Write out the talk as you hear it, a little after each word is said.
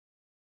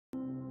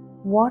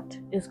What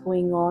is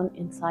going on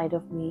inside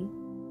of me,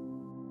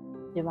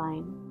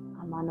 Divine,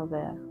 I'm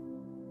unaware,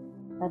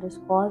 that is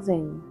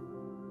causing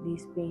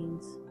these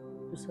pains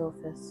to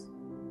surface.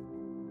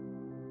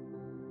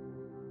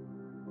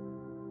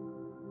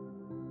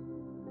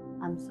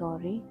 I'm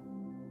sorry.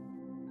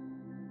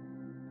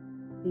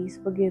 Please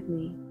forgive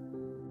me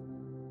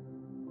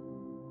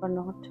for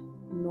not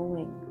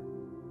knowing,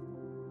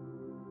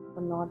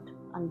 for not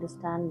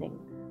understanding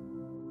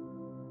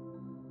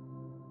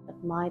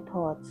that my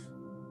thoughts,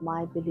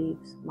 my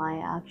beliefs, my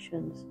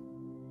actions,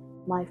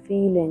 my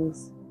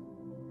feelings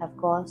have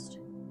caused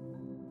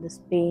this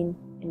pain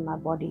in my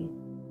body.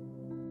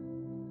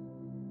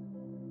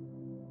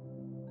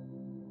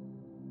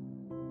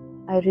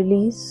 I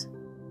release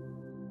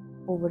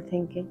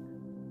overthinking.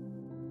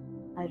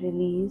 I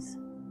release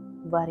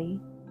worry.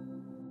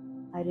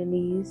 I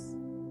release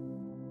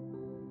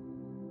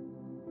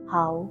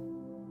how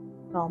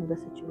from the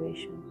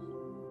situations.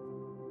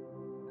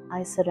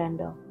 I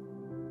surrender.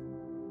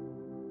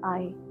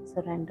 I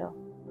surrender.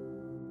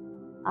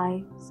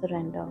 I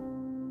surrender.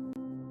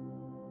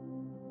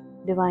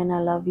 Divine, I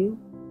love you.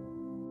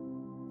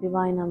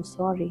 Divine, I'm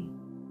sorry.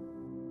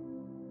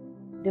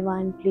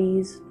 Divine,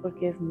 please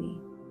forgive me.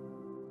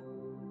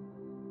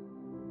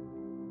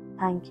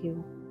 Thank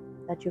you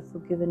that you've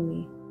forgiven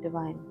me,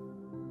 Divine.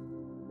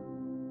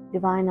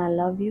 Divine, I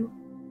love you.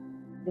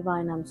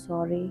 Divine, I'm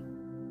sorry.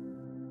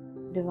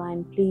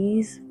 Divine,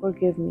 please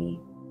forgive me.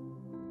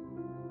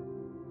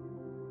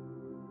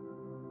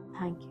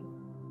 Thank you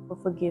for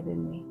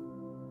forgiving me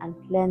and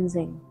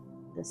cleansing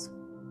this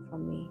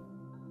from me.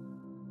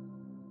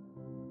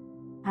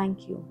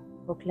 Thank you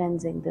for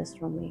cleansing this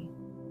from me.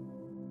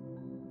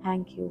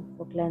 Thank you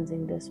for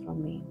cleansing this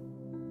from me.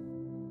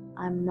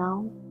 I'm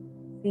now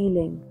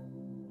feeling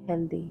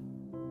healthy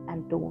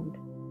and toned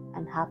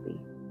and happy.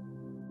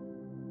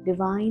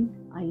 Divine,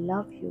 I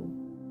love you.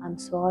 I'm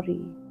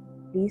sorry.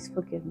 Please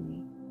forgive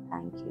me.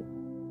 Thank you.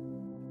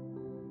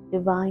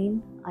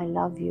 Divine, I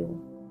love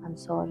you. I'm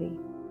sorry.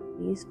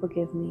 Please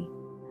forgive me.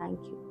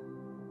 Thank you.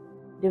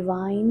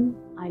 Divine,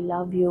 I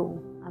love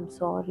you. I'm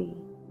sorry.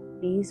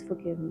 Please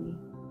forgive me.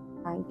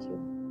 Thank you.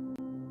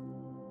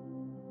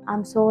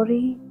 I'm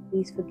sorry.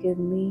 Please forgive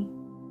me.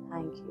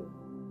 Thank you.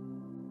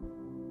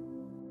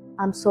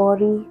 I'm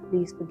sorry.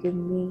 Please forgive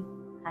me.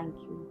 Thank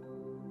you.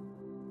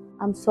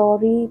 I'm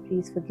sorry.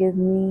 Please forgive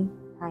me.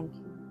 Thank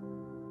you.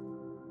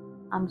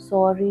 I'm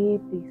sorry.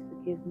 Please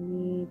forgive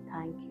me.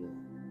 Thank you.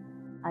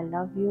 I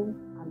love you.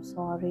 I'm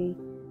sorry.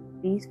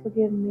 Please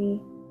forgive me.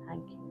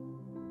 Thank you.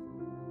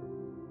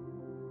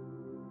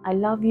 I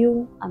love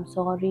you. I'm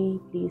sorry.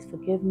 Please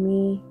forgive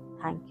me.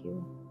 Thank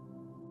you.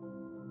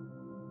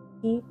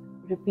 Keep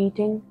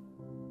repeating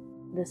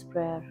this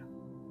prayer,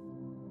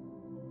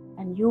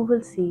 and you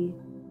will see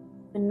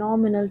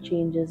phenomenal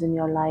changes in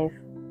your life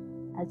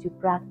as you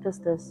practice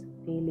this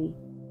daily.